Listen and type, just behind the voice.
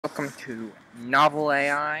Welcome to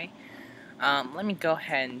Novelai. Let me go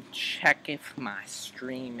ahead and check if my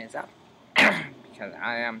stream is up because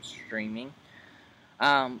I am streaming.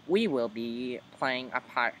 We will be playing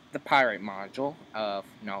the pirate module of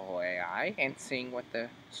Novelai and seeing what the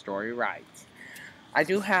story writes. I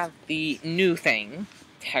do have the new thing,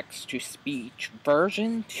 text to speech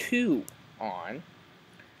version 2 on.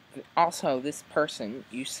 Also, this person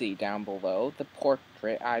you see down below, the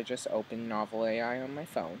portrait, I just opened Novel AI on my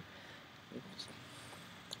phone.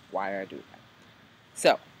 Why I do that.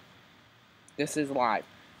 So, this is live.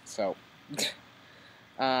 So,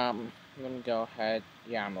 let me go ahead.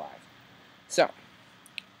 Yeah, I'm live. So,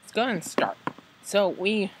 let's go ahead and start. So,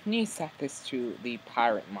 we need to set this to the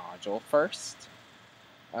pirate module first.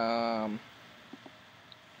 How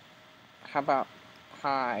about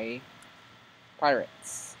hi,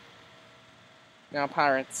 pirates? Now,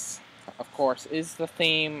 pirates, of course, is the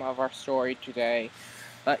theme of our story today,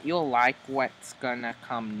 but you'll like what's gonna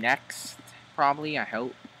come next, probably, I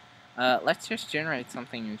hope. Let's just generate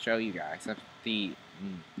something and show you guys of the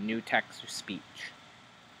new text to speech.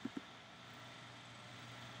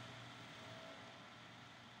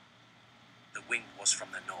 The wind was from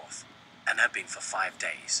the north, and had been for 5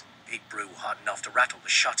 days. It blew hard enough to rattle the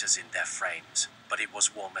shutters in their frames, but it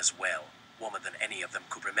was warm as well, warmer than any of them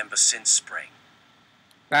could remember since spring.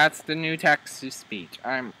 That's the new text to speech.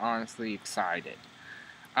 I'm honestly excited.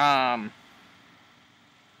 Let's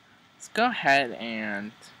go ahead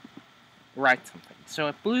and write something. So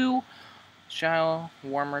it blew, shell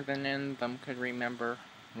warmer than any of them could remember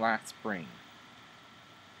last spring.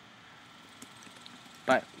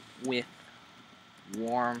 But with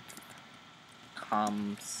warmth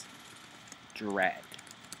comes dread.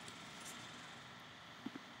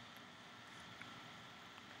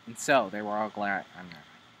 And so they were all glad.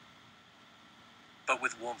 But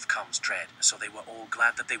with warmth comes dread, so they were all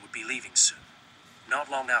glad that they would be leaving soon. Not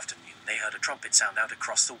long after noon, they heard a trumpet sound out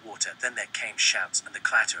across the water. Then there came shouts and the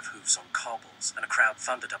clatter of hooves on cobbles, and a crowd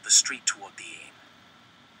thundered up the street toward the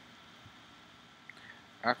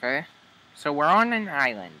inn. Okay. So we're on an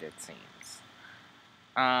island, it seems.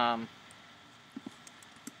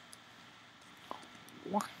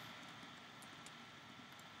 What?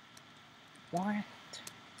 What?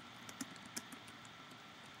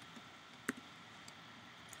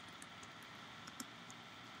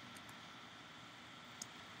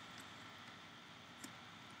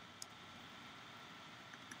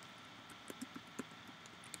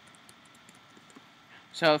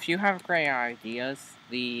 So if you have great ideas,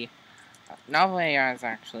 the Novel AI is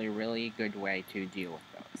actually a really good way to deal with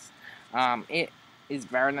those. It is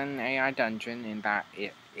better than an AI dungeon in that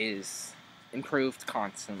it is improved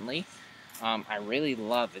constantly. I really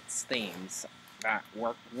love its themes that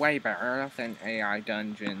work way better than AI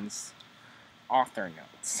dungeons author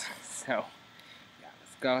notes. So, yeah,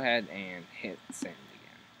 let's go ahead and hit send again.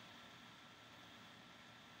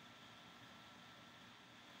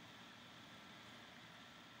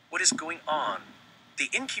 What is going on? The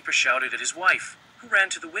innkeeper shouted at his wife, who ran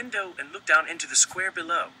to the window and looked down into the square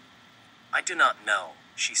below. I do not know,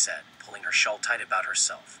 she said, pulling her shawl tight about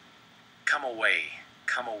herself. Come away,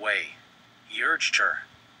 come away, he urged her,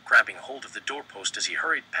 grabbing hold of the doorpost as he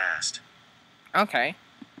hurried past. Okay.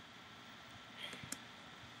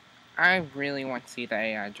 I really want to see the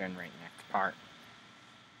AI generate next part.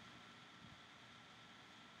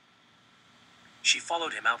 She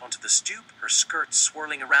followed him out onto the stoop, her skirts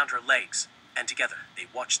swirling around her legs, and together they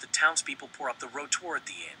watched the townspeople pour up the road toward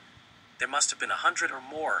the inn. There must have been 100 or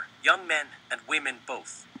more, young men and women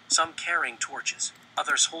both, some carrying torches,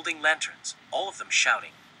 others holding lanterns, all of them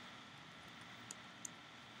shouting.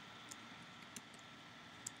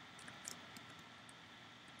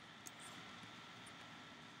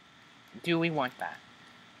 Do we want that?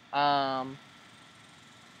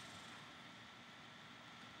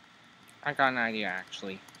 I got an idea,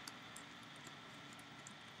 actually.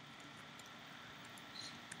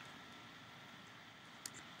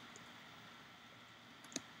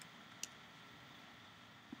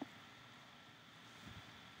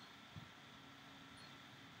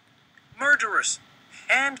 Murderers!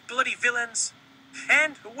 And bloody villains!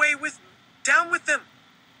 And away with... down with them!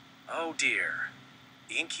 Oh dear,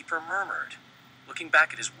 the innkeeper murmured, looking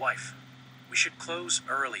back at his wife. We should close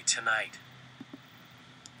early tonight.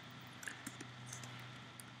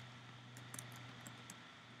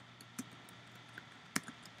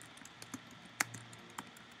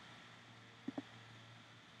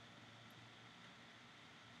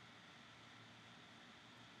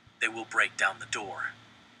 They will break down the door,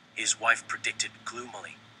 his wife predicted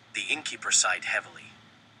gloomily. The innkeeper sighed heavily.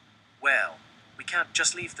 Well, we can't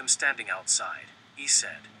just leave them standing outside. he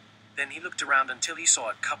said. Then he looked around until he saw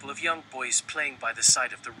a couple of young boys playing by the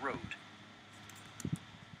side of the road.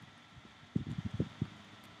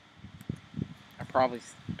 I probably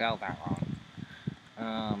spelled that wrong.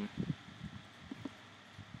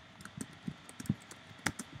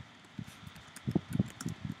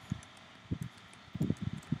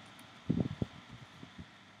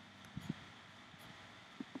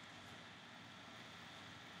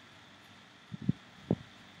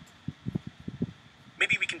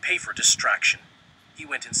 Maybe we can pay for distraction. He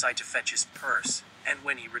went inside to fetch his purse, and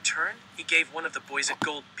when he returned, he gave one of the boys a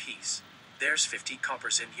gold piece. There's 50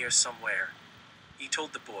 coppers in here somewhere, he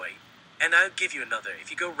told the boy, and I'll give you another if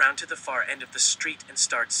you go round to the far end of the street and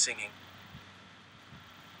start singing.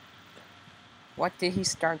 What did he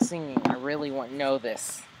start singing? I really want to know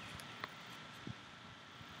this.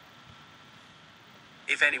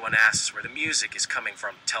 If anyone asks where the music is coming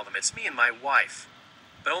from, tell them it's me and my wife.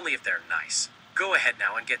 But only if they're nice. Go ahead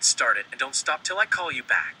now and get started, and don't stop till I call you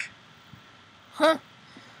back. Huh?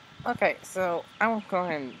 Okay, so I will go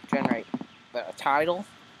ahead and generate the title.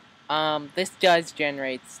 This does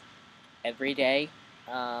generate every day.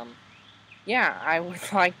 Yeah, I would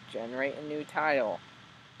like to generate a new title.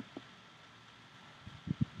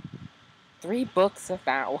 3 books if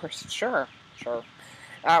that works. Sure.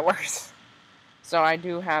 That works. So I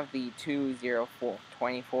do have the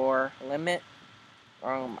 20424 limit.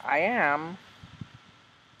 I am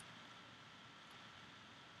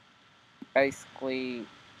basically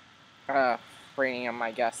bringing on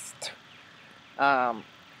my guest. I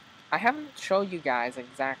haven't showed you guys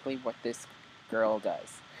exactly what this girl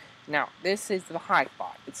does. Now, this is the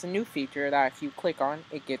hypebot. It's a new feature that if you click on,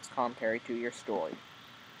 it gives commentary to your story.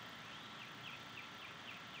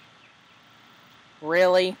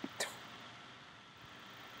 Really?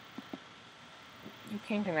 You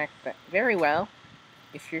can connect that very well.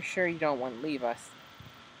 If you're sure you don't want to leave us.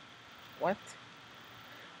 What?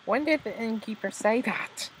 When did the innkeeper say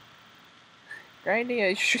that? Great idea.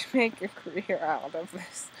 You should make a career out of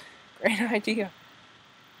this. Great idea.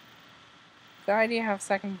 Good idea. Have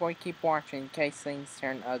second boy keep watching in case things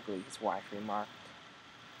turn ugly, his wife remarked.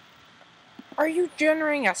 Are you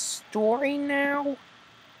generating a story now?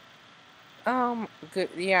 Good.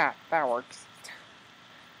 Yeah, that works.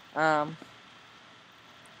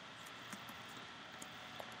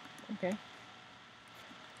 Okay.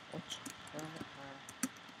 Let's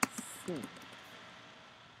see.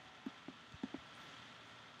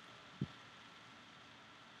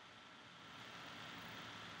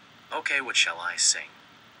 Okay, what shall I sing?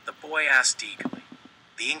 The boy asked eagerly.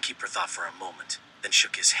 The innkeeper thought for a moment, then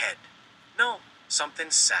shook his head. No, something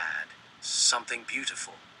sad, something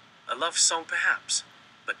beautiful. A love song perhaps,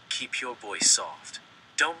 but keep your voice soft.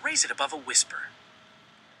 Don't raise it above a whisper.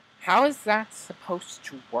 How is that supposed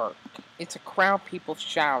to work? It's a crowd, people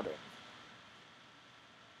shouting.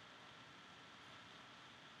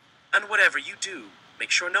 And whatever you do,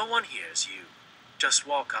 make sure no one hears you. Just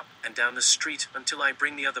walk up and down the street until I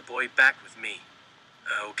bring the other boy back with me.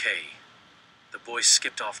 Okay. The boy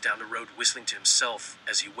skipped off down the road whistling to himself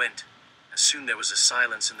as he went, and soon there was a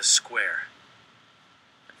silence in the square.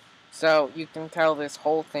 So you can tell this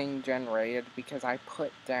whole thing generated because I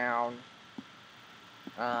put down,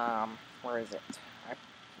 where is it?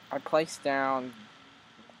 I placed down,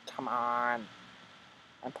 come on.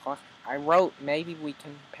 I wrote maybe we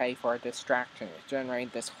can pay for a distraction. It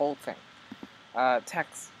generated this whole thing.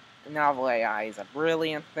 Text Novelai AI is a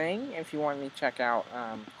brilliant thing. If you want me to check out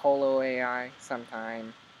Holo AI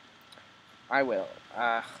sometime, I will.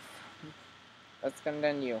 Let's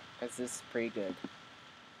continue, because this is pretty good.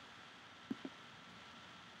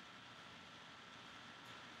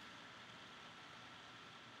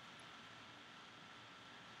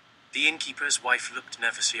 The innkeeper's wife looked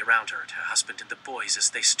nervously around her at her husband and the boys as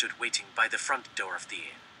they stood waiting by the front door of the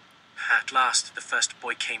inn. At last, the first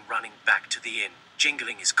boy came running back to the inn,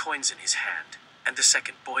 jingling his coins in his hand, and the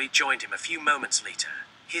second boy joined him a few moments later.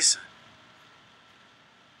 His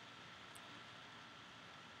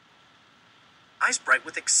eyes bright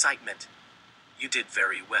with excitement. You did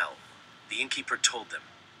very well, the innkeeper told them.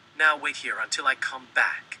 Now wait here until I come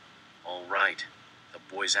back. All right, the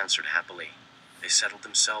boys answered happily. They settled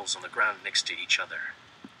themselves on the ground next to each other,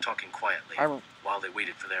 talking quietly while they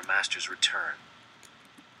waited for their master's return.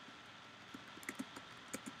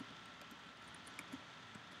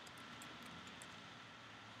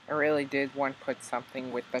 I really did want to put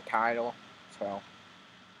something with the title, so.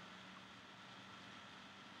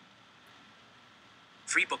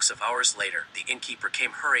 3 books of hours later, the innkeeper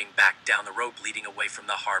came hurrying back down the road leading away from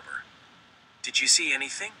the harbor. Did you see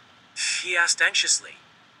anything? He asked anxiously.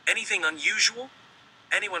 Anything unusual?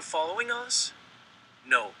 Anyone following us?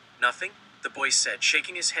 No, nothing, the boy said,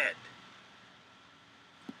 shaking his head.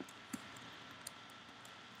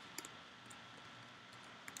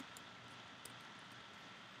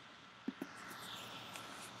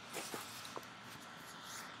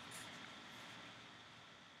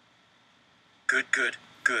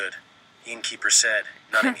 Good, the innkeeper said,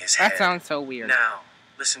 nodding his head. That sounds so weird. Now,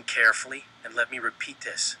 listen carefully and let me repeat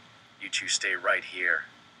this. You two stay right here.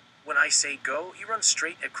 When I say go, you run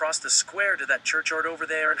straight across the square to that churchyard over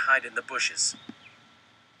there and hide in the bushes.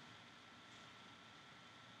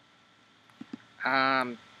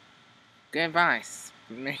 Good advice.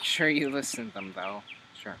 Make sure you listen to them, though.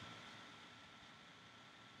 Sure.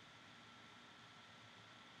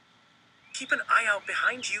 Keep an eye out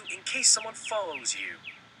behind you in case someone follows you.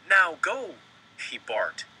 Now go, he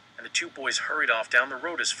barked, and the two boys hurried off down the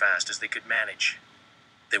road as fast as they could manage.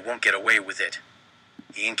 They won't get away with it,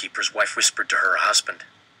 the innkeeper's wife whispered to her husband.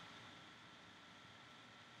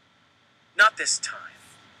 Not this time.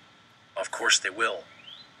 Of course they will,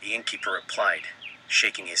 the innkeeper replied,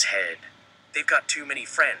 shaking his head. They've got too many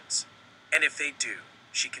friends. And if they do,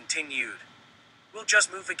 she continued, we'll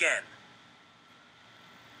just move again.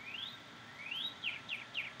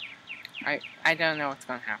 I don't know what's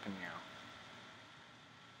gonna happen now.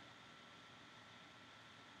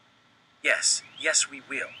 Yes, we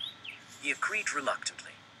will. He agreed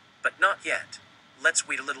reluctantly. But not yet. Let's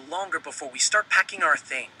wait a little longer before we start packing our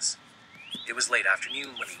things. It was late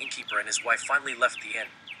afternoon when the innkeeper and his wife finally left the inn,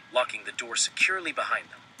 locking the door securely behind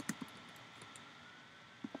them.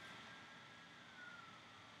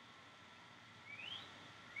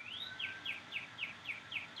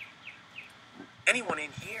 Anyone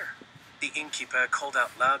in here? The innkeeper called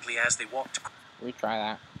out loudly as they walked. Retry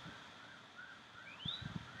that.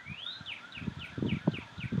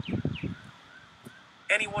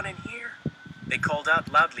 Anyone in here? They called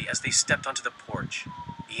out loudly as they stepped onto the porch.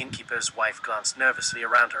 The innkeeper's wife glanced nervously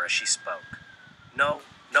around her as she spoke. No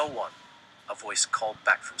one. A voice called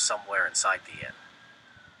back from somewhere inside the inn.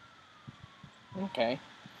 Okay.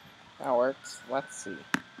 That works. Let's see.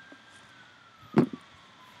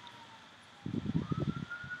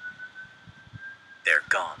 They're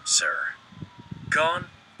gone, sir. Gone?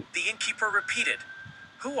 The innkeeper repeated.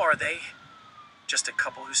 Who are they? Just a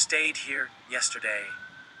couple who stayed here yesterday.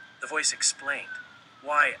 The voice explained.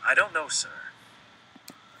 Why, I don't know, sir.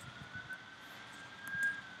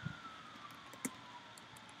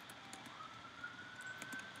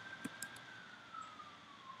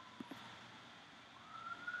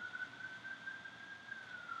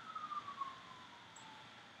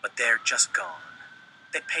 But they're just gone.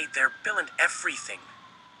 They paid their bill and everything.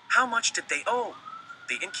 How much did they owe?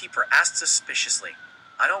 The innkeeper asked suspiciously.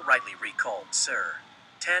 I don't rightly recall, sir.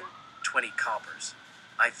 10, 20 coppers.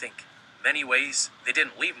 I think, many ways, they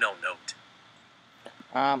didn't leave no note.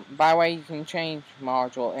 By the way, you can change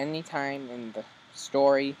module anytime in the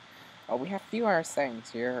story. We have few other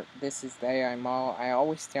settings here. This is the AI model. I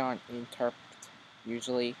always stay on interpret,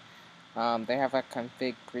 usually. They have a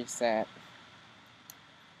config preset.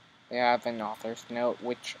 They have an author's note,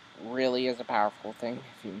 which really is a powerful thing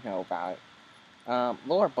if you know about it.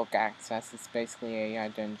 Lore book access is basically AI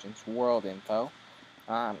Dungeons world info.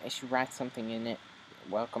 If you write something in it,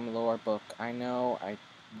 welcome lore book. I know I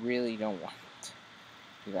really don't want to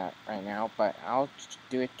do that right now, but I'll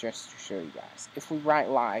do it just to show you guys. If we write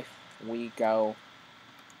life, we go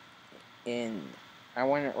in. I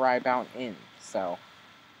want to write about in, so.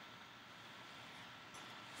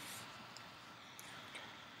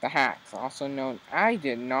 The hacks, also known. I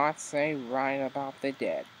did not say write about the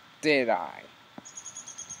dead, did I?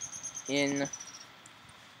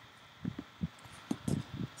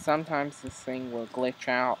 Sometimes this thing will glitch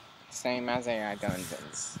out, same as AI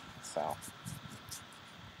Dungeons, so.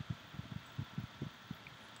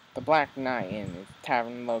 The Black Knight Inn is a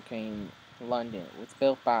tavern located in London. It was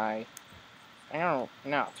built by, I don't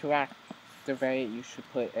know, to activate it, you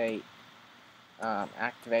should put a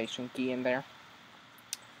activation key in there.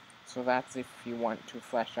 So that's if you want to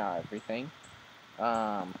flesh out everything.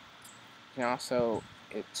 You can also,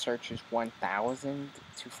 it searches 1,000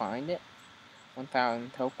 to find it.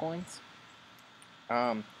 1,000 tokens.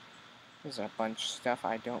 There's a bunch of stuff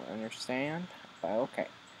I don't understand, but okay.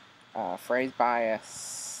 Phrase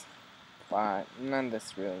bias, but none of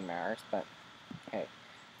this really matters, but hey.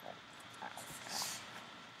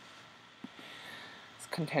 Let's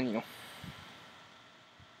continue.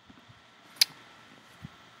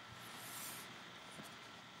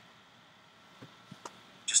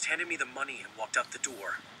 Handed me the money and walked out the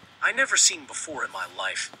door. I never seen before in my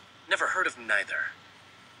life. Never heard of them neither.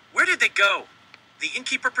 Where did they go? The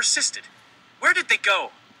innkeeper persisted. Where did they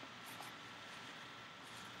go?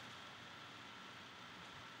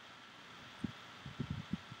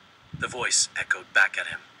 The voice echoed back at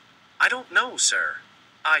him. I don't know, sir.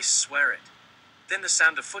 I swear it. Then the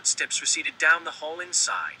sound of footsteps receded down the hall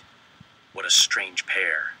inside. What a strange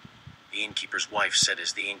pair, the innkeeper's wife said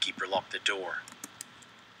as the innkeeper locked the door.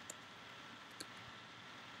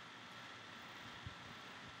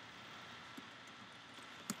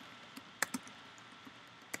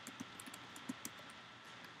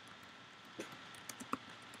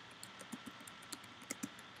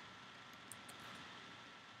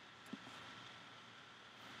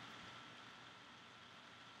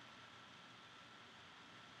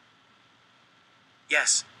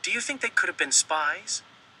 Yes, do you think they could have been spies?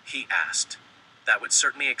 He asked. That would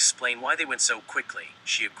certainly explain why they went so quickly,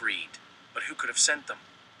 she agreed. But who could have sent them?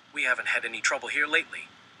 We haven't had any trouble here lately,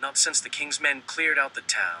 not since the king's men cleared out the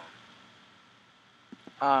town.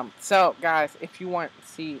 So guys, if you want to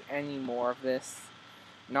see any more of this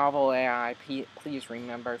Novelai, please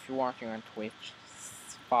remember, if you're watching on Twitch,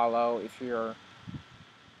 follow. If you're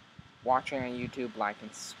watching on YouTube, like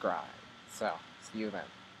and subscribe. So, see you then.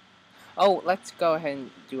 Oh, let's go ahead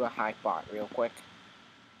and do a hypebot real quick.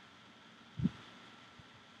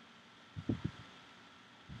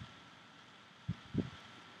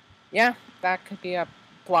 Yeah, that could be a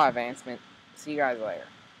plot advancement. See you guys later.